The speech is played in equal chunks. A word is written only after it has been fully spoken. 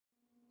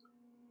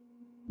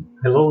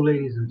Hello,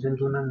 ladies and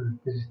gentlemen.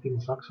 This is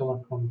Timo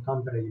Saksala from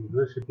Tampere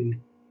University,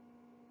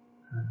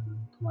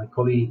 and my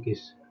colleague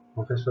is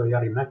Professor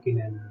Jari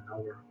Mäkinen.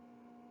 Our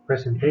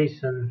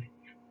presentation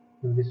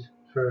in this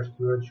first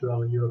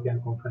virtual European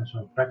Conference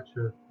on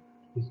Fracture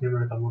is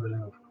numerical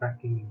modeling of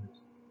cracking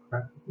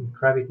in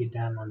gravity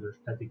dam under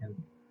static and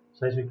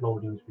seismic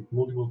loadings with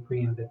multiple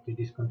pre-embedded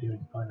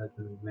discontinuity finite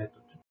element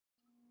method.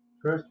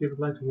 First, we would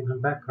like to give some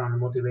background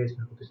and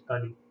motivation for the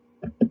study.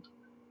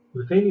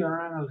 The failure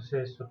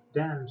analysis of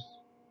dams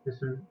is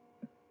an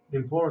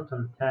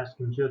important task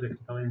in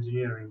geotechnical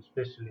engineering,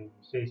 especially in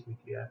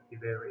seismically active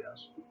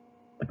areas.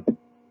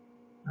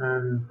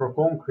 And for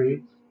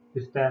concrete,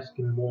 this task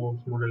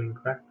involves modeling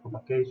crack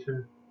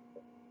propagation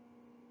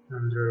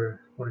under,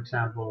 for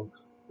example,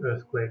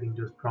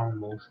 earthquake-induced ground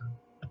motion.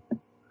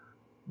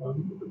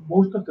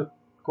 Most of the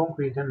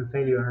concrete dam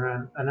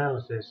failure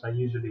analysis are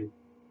usually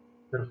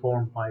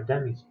performed by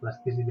damage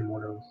plasticity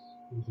models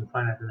using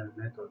finite element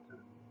method. And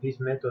these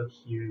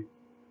methods you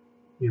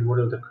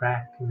model the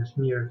crack in a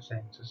smeared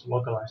sense as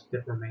localized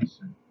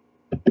deformation.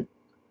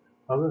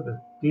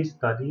 However, this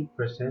study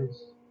presents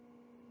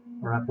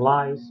or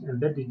applies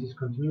embedded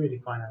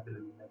discontinuity finite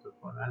element method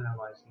for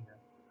analyzing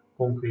a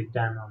concrete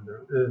dam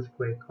under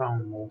earthquake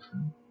ground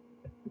motion.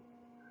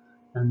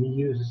 And we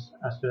use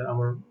as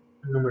our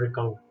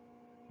numerical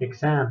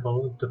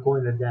example the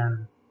Koine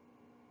dam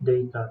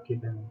data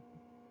given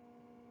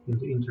in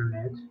the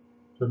internet.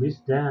 So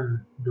this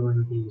dam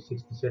during the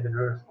 67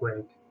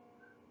 earthquake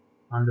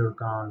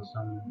undergone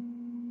some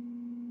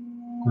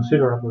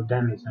considerable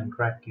damage and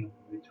cracking.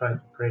 We try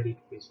to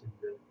predict this in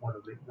the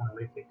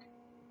monolithic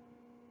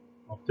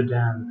of the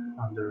dam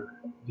under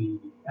the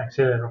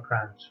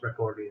accelerograms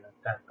recorded at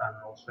that time,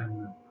 and also in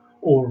an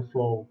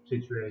overflow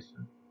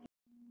situation.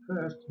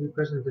 First, we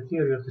present the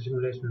theory of the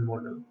simulation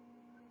model.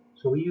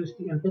 So we use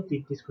the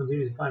embedded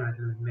discontinuity finite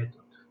element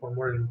method for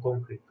modeling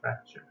concrete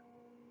fracture.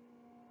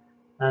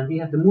 And we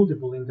have the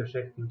multiple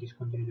intersecting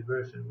discontinuity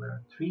version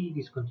where three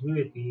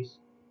discontinuities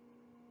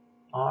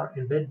are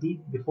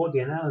embedded before the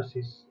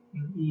analysis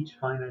in each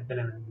finite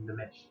element in the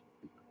mesh.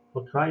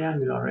 For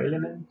triangular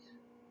element,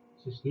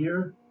 which is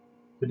here,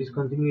 the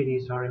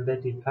discontinuities are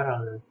embedded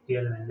parallel to the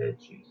element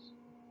edges.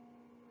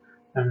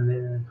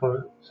 And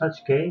for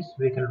such case,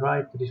 we can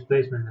write the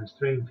displacement and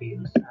strain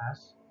fields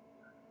as.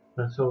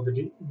 So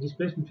the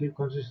displacement field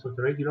consists of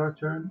the regular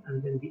term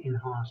and then the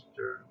enhanced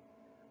term,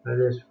 where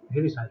there's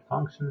Heaviside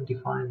function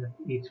defined at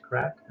each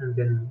crack, and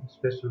then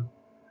special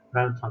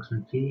ramp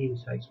function phi,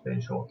 which I explain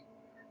shortly.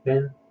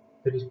 Then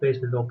the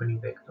displacement opening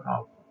vector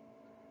alpha.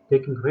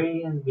 Taking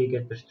gradient, we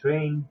get the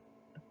strain,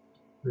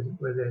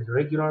 where there's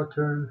regular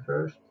term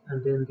first,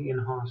 and then the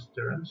enhanced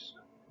terms.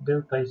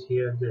 Delta is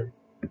here the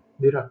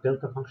Dirac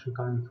delta function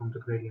coming from the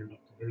gradient of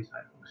the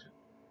Heaviside function.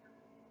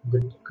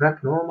 The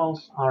crack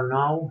normals are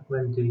now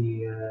when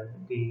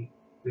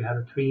we have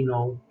a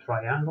three-node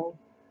triangle,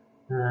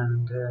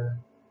 and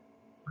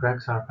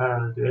cracks are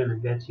parallel to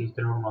element edges.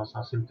 The normals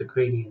are simply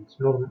gradients,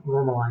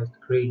 normalized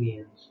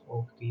gradients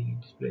of the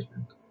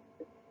displacement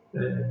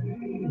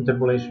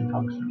interpolation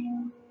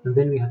functions. And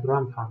then we have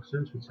ramp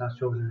functions, which are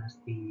chosen as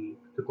the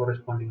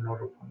corresponding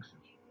nodal functions.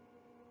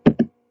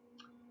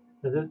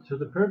 So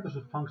the purpose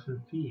of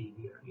function phi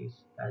here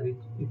is that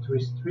it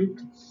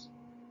restricts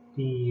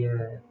the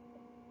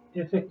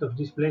effect of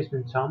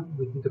displacement sum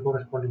within the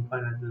corresponding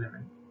finite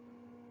element,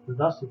 and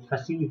thus it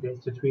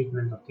facilitates the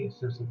treatment of the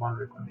essential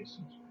boundary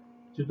conditions.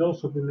 It should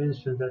also be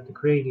mentioned that the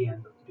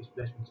gradient of the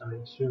displacement sum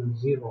is assumed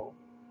 0,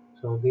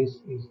 so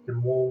this is the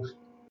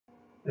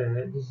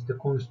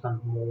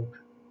constant mode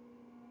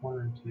 1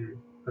 and 2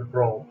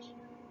 approach,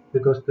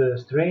 because the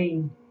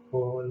strain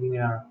for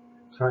linear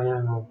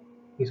triangle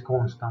is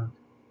constant.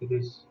 It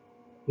is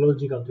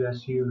logical to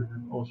assume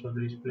that also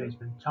the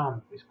displacement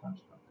jump is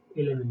constant,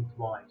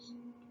 element-wise.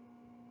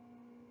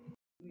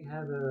 We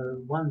have a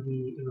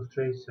 1D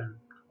illustration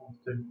of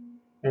the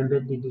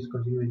embedded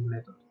discontinuity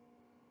method.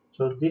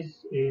 So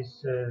this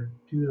is a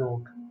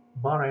two-node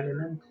bar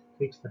element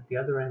fixed at the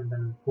other end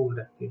and pulled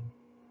at the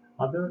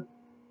other.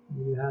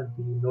 You have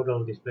the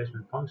nodal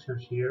displacement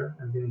functions here,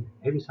 and then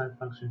the Heaviside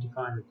function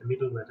defined at the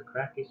middle where the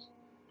crack is,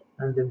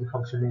 and then the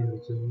function n,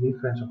 which is the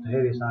difference of the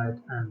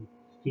Heaviside, and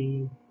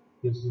phi,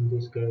 which in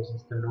this case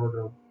is the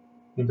nodal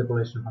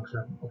interpolation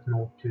function of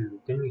node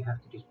 2. Then we have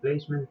the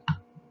displacement,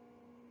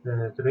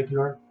 the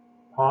regular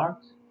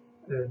part,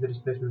 the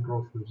displacement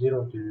goes from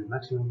 0 to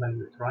maximum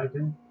value at right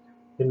end.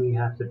 Then we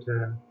have the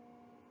term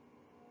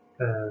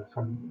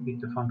with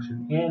the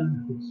function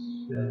n, which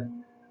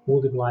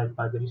multiplied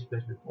by the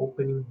displacement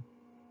opening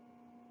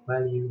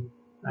value,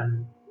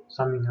 and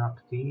summing up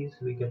these,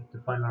 we get the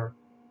final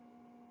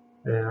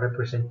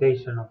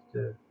representation of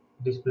the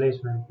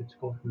displacement, which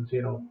goes from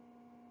 0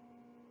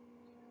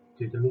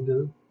 to the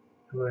middle,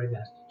 where it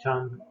has to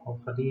jump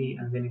alpha d,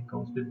 and then it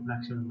goes to the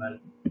maximum value.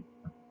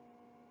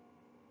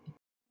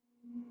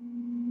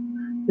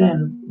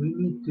 Then we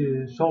need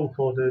to solve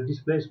for the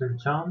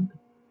displacement jump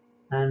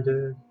and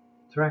the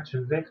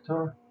traction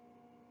vector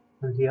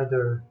and the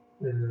other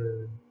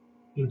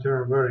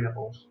internal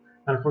variables.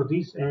 And for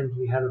this end,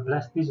 we have a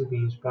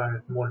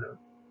plasticity-inspired model.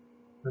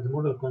 The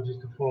model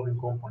consists of following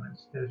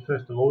components. There is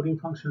first a loading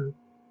function,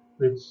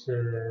 with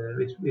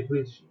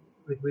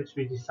which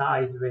we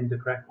decide when the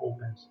crack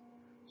opens.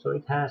 So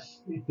it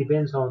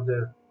depends on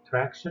the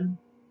traction,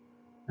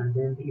 and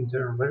then the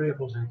internal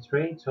variables and its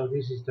rate. So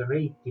this is the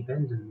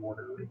rate-dependent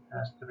model. It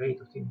has the rate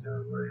of the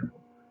internal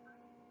variable.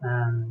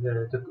 And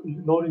the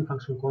loading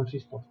function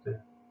consists of the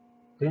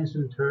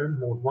tension term,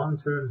 mode 1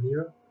 term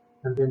here,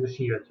 and then the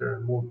shear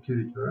term, mode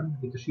 2 term,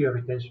 with the shear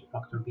retention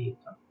factor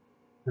beta.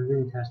 And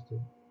then it has the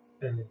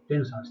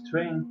tensile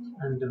strength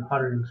and the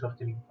hardening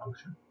softening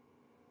function,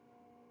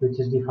 which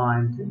is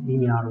defined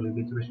linearly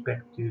with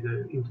respect to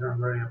the internal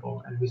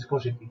variable and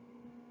viscosity.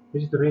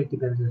 This is the rate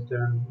dependence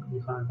term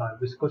defined by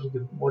viscosity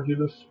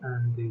modulus,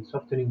 and the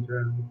softening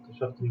term with the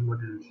softening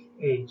modulus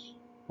h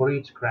for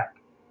each crack.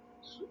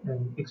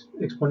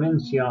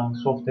 Exponential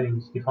softening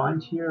is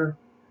defined here,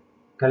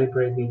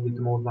 calibrated with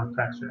the mode 1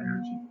 fracture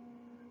energy.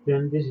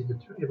 Then this is the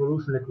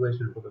evolution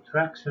equation for the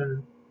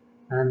traction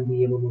and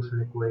the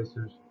evolution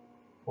equations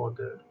for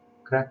the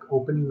crack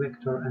opening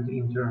vector and the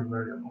internal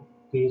variable.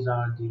 These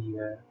are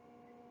the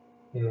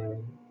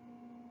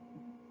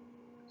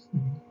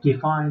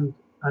defined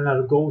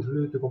and goes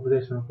to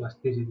computational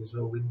plasticity.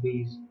 So with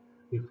these,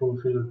 we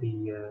fulfill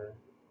the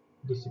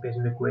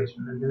dissipation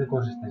equation and then the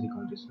consistency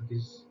condition.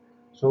 This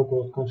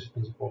so-called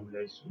consistency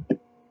formulation.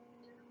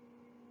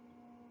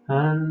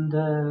 And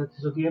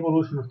so the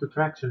evolution of the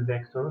traction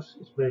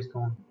vectors is based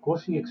on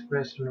Cauchy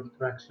expression of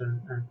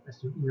traction and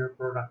as an inner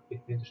product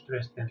between the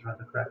stress tensor and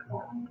the crack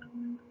norm.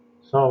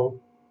 So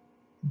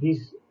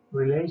this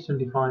relation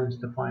defines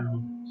the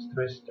final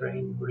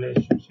stress-strain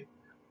relationship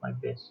like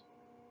this.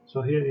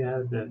 So here you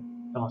have the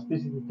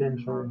elasticity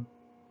tensor,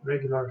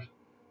 regular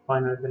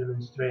finite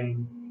element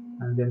strain,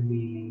 and then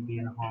the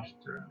enhanced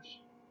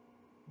terms.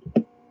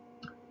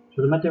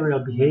 So the material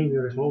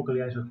behavior is locally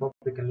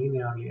isotropic and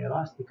linearly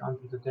elastic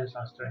until the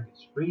tensile strength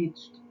is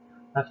reached,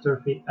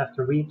 after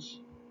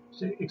which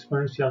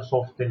exponential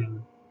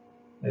softening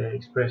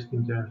expressed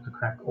in terms of the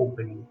crack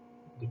opening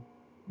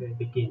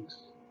begins.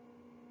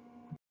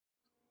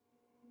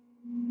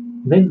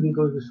 Then we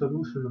go to the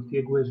solution of the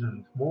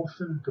equation of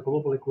motion, the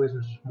global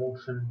equations of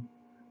motion,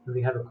 and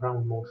we have a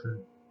ground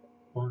motion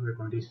boundary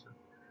condition.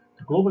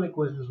 The global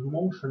equations of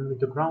motion with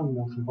the ground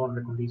motion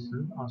boundary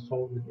condition are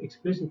solved with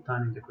explicit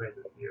time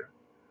integrated here.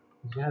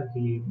 We have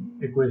the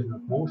equation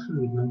of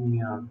motion with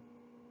nominal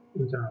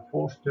internal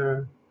force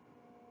term,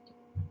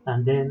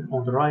 and then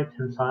on the right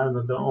hand side,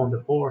 on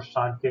the force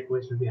side of the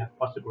equation, we have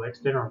possible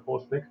external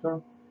force vector,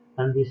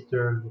 and this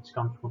term which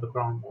comes from the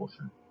ground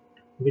motion.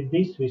 With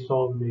this, we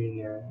solve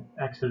the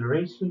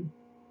acceleration,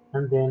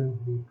 and then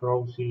we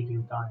proceed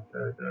in time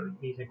further with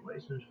these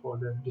equations for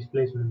the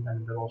displacement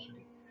and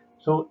velocity.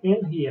 So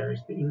L here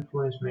is the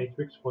influence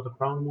matrix for the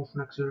ground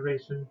motion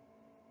acceleration,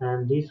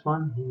 and this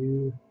one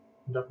U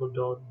double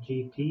dot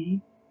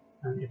GT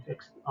and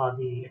Fx are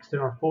the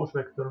external force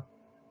vector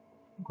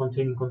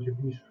containing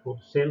contributions for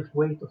the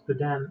self-weight of the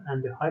dam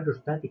and the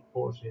hydrostatic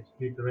forces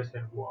due to the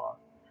reservoir.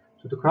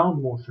 So the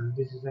ground motion,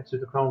 this is actually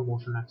the ground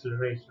motion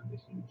acceleration,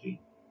 this UG.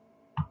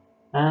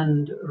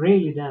 And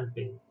Rayleigh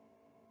damping.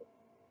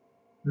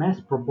 Mass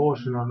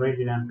proportional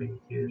Rayleigh damping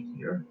is used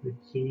here. With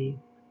C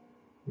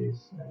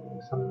is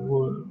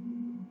some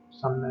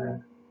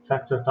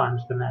factor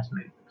times the mass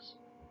matrix.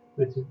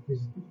 Which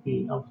is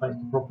the alpha is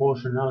the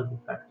proportionality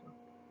factor.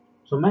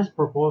 So mass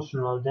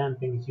proportional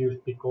damping is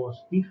used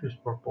because diffuse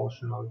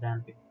proportional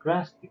damping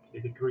drastically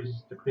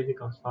decreases the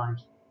critical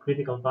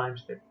time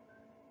step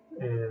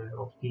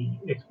of the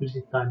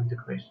explicit time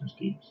integration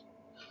schemes.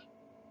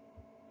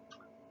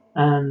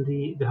 And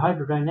the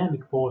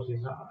hydrodynamic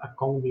forces are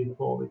accounted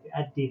for with the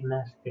additive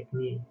mass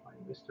technique by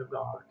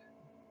Westergaard.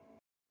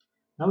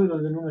 Now we go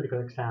to the numerical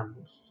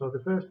examples. So the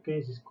first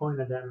case is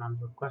Koina dam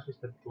under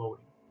quasi-static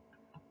loading.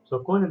 So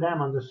Koina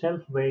dam under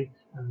self-weight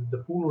and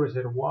the full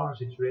reservoir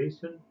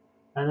situation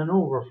and an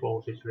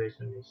overflow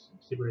situation is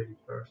simulated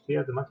first.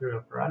 Here the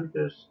material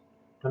parameters,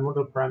 the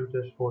model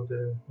parameters for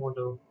the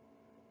model,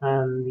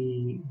 and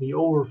the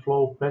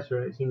overflow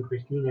pressure is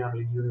increased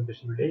linearly during the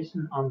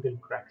simulation until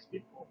cracks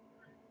did fall.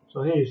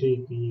 So here you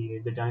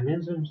see the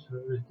dimensions,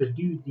 the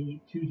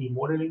 2D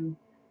modeling,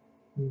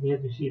 and here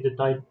you see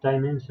the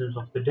dimensions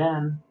of the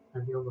dam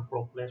and the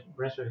overflow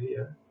pressure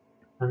here,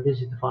 and this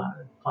is the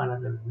finite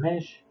element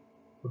mesh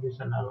for this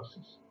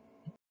analysis.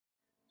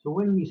 So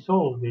when we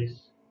solve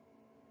this,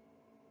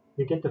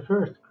 we get the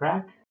first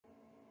crack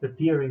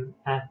appearing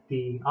at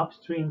the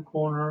upstream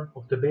corner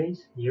of the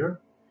base here,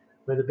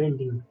 where the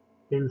bending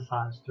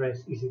tensile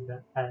stress is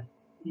at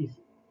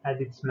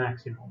its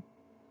maximum.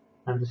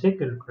 And the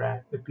second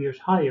crack appears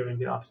higher in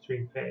the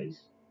upstream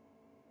phase,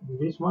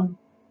 this one,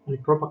 and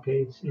it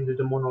propagates into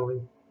the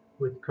monolith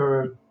with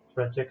curved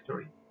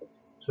trajectory.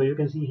 So you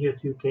can see here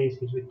two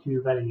cases with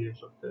two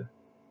values of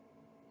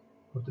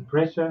the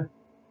pressure,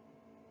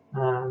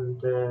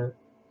 and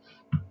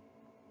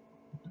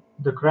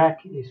the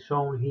crack is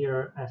shown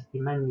here as the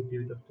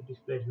magnitude of the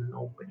displacement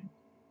opening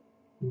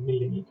in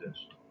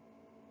millimeters.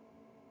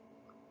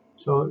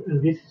 So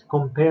this is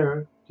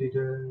compared to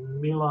the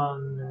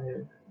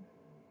Milan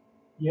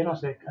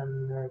Jerasek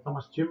and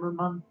Thomas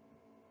Zimmermann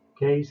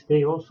case.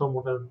 They also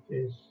modeled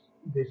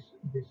this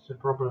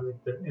problem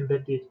with the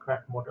embedded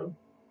crack model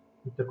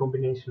with the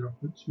combination of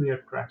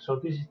smeared cracks. So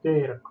this is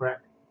their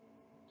crack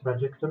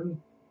trajectory.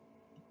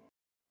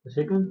 The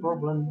second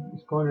problem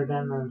is corner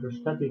dam under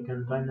static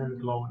and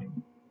dynamic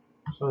loading.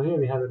 So here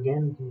we have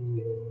again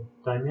the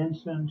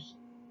dimensions,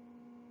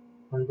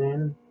 and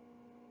then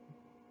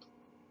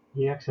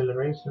the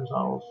accelerations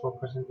are also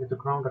present with the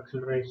ground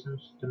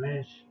accelerations, the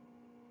mesh,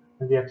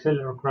 and the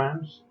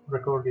accelerograms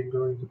recorded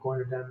during the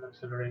corner dam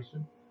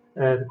acceleration,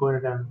 the corner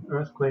dam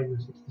earthquake in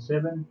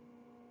 '67.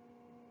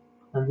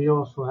 And we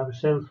also have a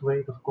shelf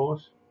weight, of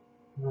course,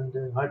 and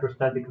the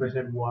hydrostatic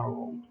reservoir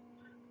load.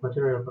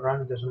 Material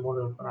parameters and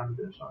model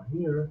parameters are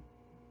here,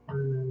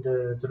 and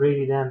the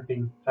Rayleigh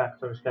damping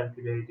factor is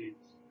calculated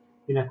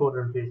in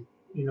accordance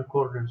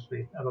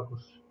with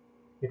Abacus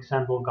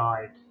example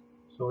guide.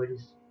 So it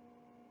is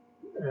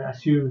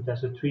assumed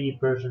as a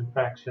 3%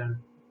 fraction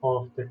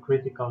of the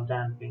critical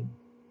damping.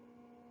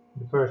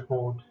 The first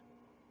mode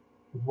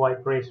of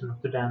vibration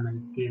of the dam, and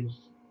it gives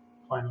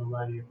final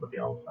value for the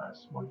alpha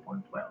as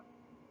 1.12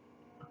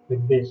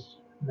 with this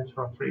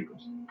natural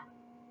frequency.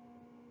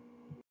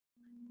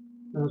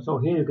 So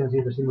here you can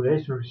see the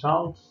simulation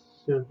results.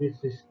 So this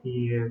is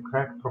the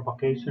crack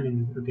propagation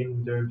again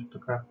in terms of the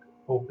crack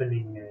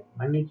opening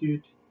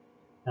magnitude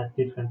at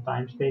different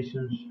time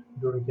stations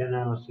during the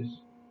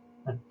analysis.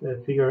 At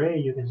figure A,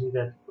 you can see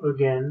that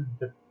again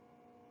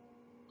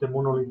the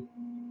monolith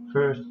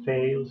first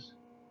fails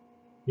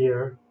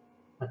here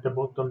at the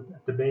bottom,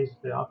 at the base,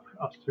 the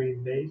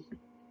upstream base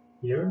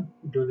here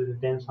due to the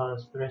tensile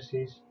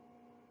stresses,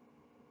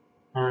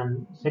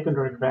 and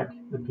secondary crack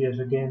appears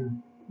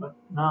again, but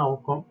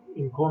now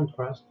in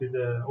contrast to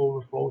the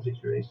overflow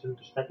situation,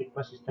 the static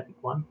quasi-static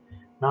one.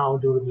 Now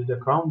due to the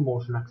ground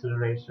motion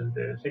acceleration,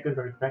 the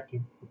secondary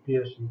cracking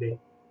appears in the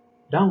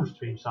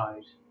downstream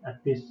side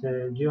at this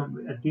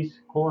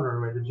corner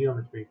where the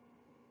geometry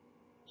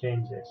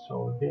changes.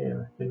 So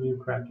there the new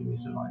crack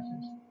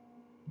initializes.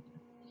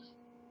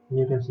 And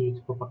you can see its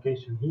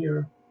propagation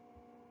here,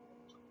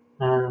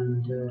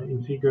 and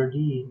in figure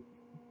D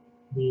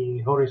the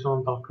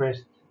horizontal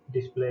crest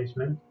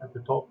displacement at the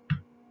top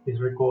is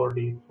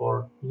recorded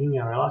for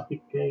linear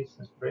elastic case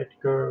as red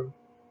curve.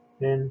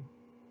 Then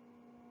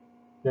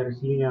there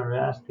is linear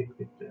elastic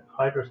with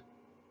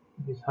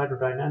this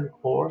hydrodynamic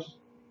force,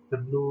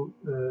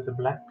 the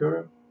black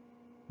curve,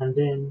 and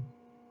then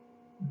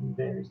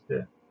there is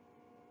the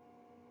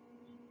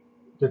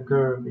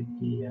curve with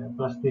the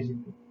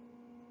plasticity,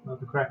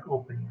 the crack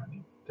opening. I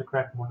mean, the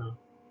crack model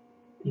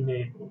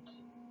enabled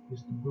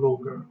is the blue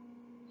curve.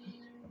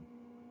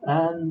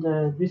 And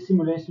this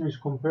simulation is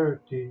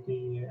compared to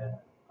the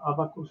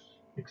Abacus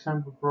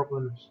example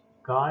problems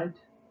guide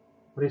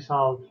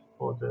result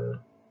for the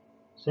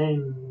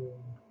same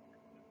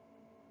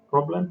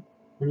problem,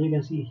 and you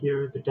can see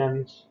here the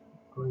damage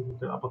going to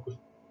the Abacus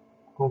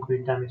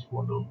concrete damage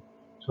model.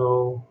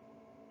 So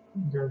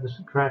the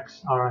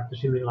cracks are at the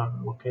similar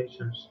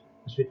locations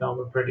as with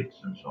our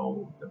prediction.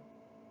 So the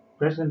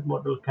present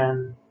model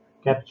can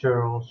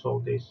capture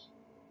also this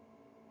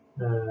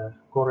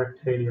correct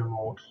failure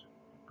modes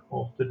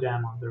of the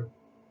dam under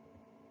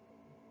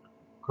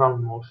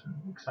ground motion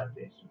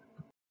excitation.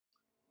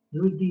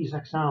 And with these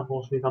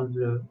examples, we come to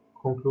the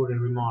concluding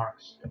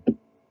remarks.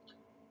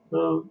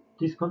 So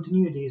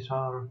discontinuities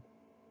are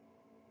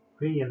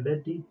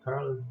pre-embedded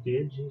parallel to the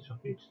edges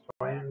of each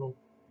triangle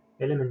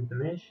element in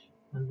the mesh,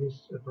 and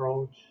this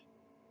approach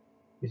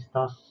is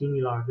thus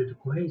similar to the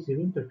cohesive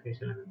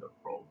interface element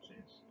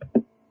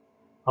approaches.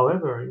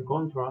 However, in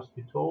contrast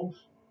to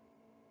those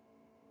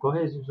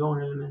cohesive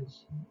zone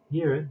elements,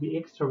 here the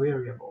extra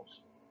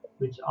variables,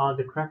 which are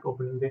the crack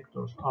opening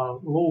vectors, are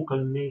local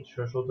in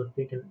nature, so that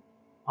they can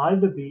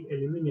either be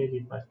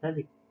eliminated by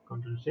static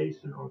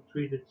condensation or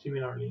treated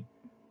similarly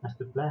as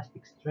the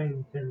plastic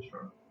strain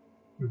tensor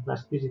in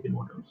plasticity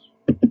models.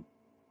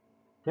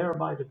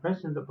 Thereby, the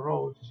present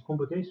approach is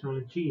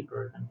computationally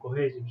cheaper than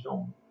cohesive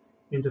zone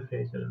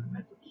interface element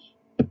methods.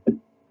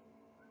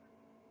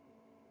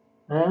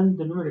 And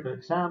the numerical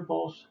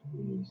examples,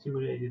 we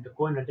simulated the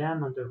Koine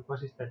dam under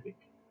quasi-static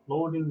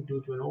loading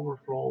due to an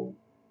overflow,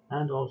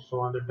 and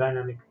also under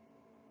dynamic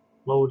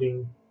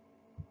loading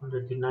under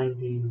the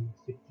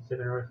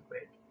 1967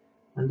 earthquake.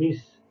 And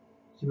these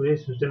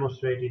simulations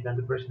demonstrated that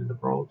the present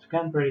approach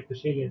can predict the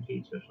salient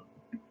features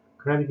of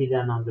gravity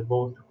dam under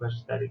both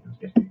quasi-static and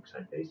seismic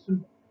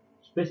excitation.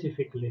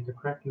 Specifically, the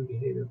cracking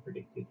behavior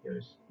predicted here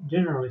is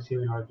generally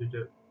similar to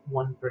the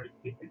one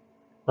predicted with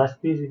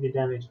plasticity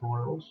damage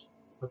models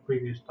of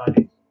previous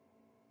studies.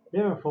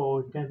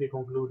 Therefore, it can be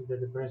concluded that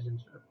the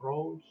present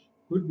approach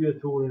could be a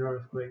tool in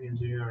earthquake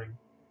engineering,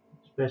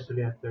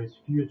 especially after its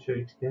future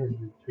extended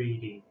to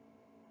 3D.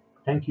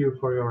 Thank you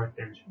for your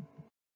attention.